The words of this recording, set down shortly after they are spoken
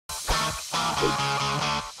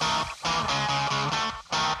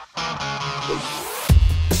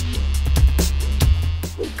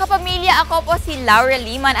Kapamilya, ako po si Laura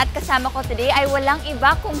Liman at kasama ko today ay walang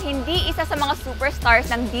iba kung hindi isa sa mga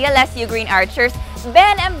superstars ng DLSU Green Archers,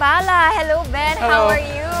 Ben Mbala. Hello, Ben. How are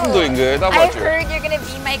you? I'm doing good. How about you? I heard you're gonna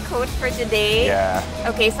be my coach for today. Yeah.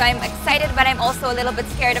 Okay, so I'm excited, but I'm also a little bit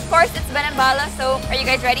scared. Of course, it's Ben Mbala, so are you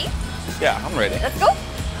guys ready? Yeah, I'm ready. Let's go.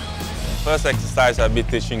 First exercise I'll be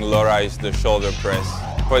teaching Laura is the shoulder press.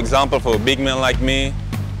 For example, for a big man like me,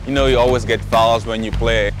 you know you always get fouls when you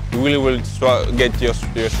play. You really will get your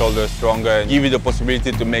shoulders stronger and give you the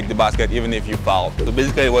possibility to make the basket even if you foul. So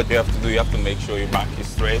basically what you have to do, you have to make sure your back is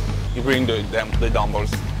straight. You bring the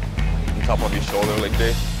dumbbells on top of your shoulder like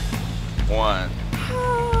this. 1,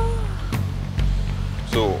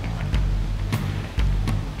 2,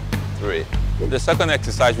 3. The second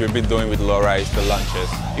exercise we've been doing with Laura is the lunges.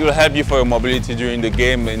 It will help you for your mobility during the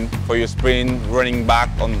game and for your sprint, running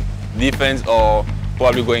back on defense or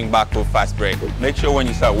probably going back for a fast break. Make sure when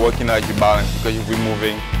you start working out your balance because you'll be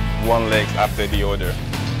moving one leg after the other.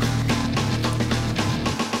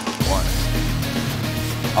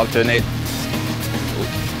 1. Alternate. 2.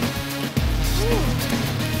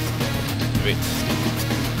 3.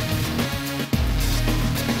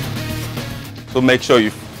 So make sure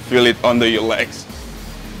you feel it under your legs.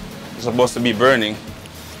 It's supposed to be burning.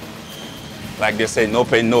 Like they say, no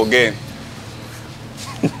pain, no gain.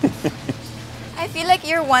 I feel like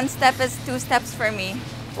your one step is 2 steps for me.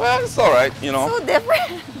 Well, it's all right, you know. So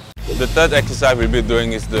different. The third exercise we'll be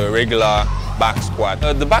doing is the regular back squat.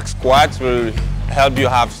 The back squats will help you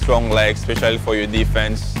have strong legs, especially for your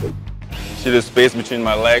defense. See the space between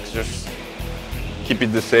my legs, just keep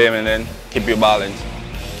it the same and then keep your balance.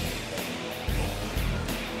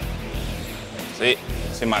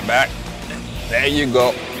 See my back? There you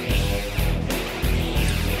go.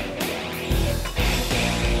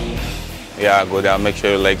 Yeah, go down, make sure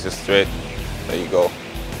your legs are straight. There you go.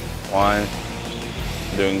 1,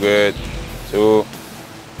 doing good. 2,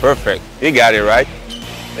 perfect. You got it, right?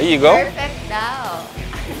 There you go. Perfect now.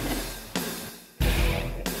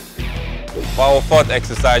 For our fourth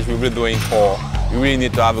exercise, we'll be doing core. You really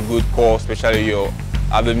need to have a good core, especially your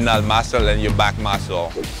abdominal muscle and your back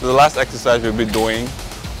muscle. So the last exercise we'll be doing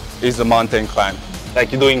is the mountain climb.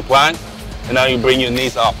 Like you're doing plank, and now you bring your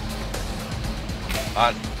knees up.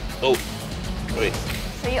 1, 2, 3.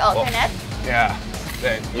 So you alternate? Yeah.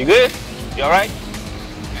 Then you good? You all right?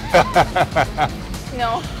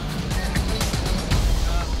 No.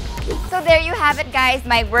 So there you have it, guys,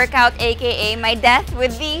 my workout, aka my death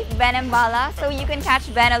with the Ben Mbala. So you can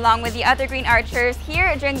catch Ben along with the other Green Archers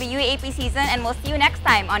here during the UAAP season, and we'll see you next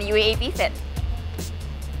time on UAAP Fit.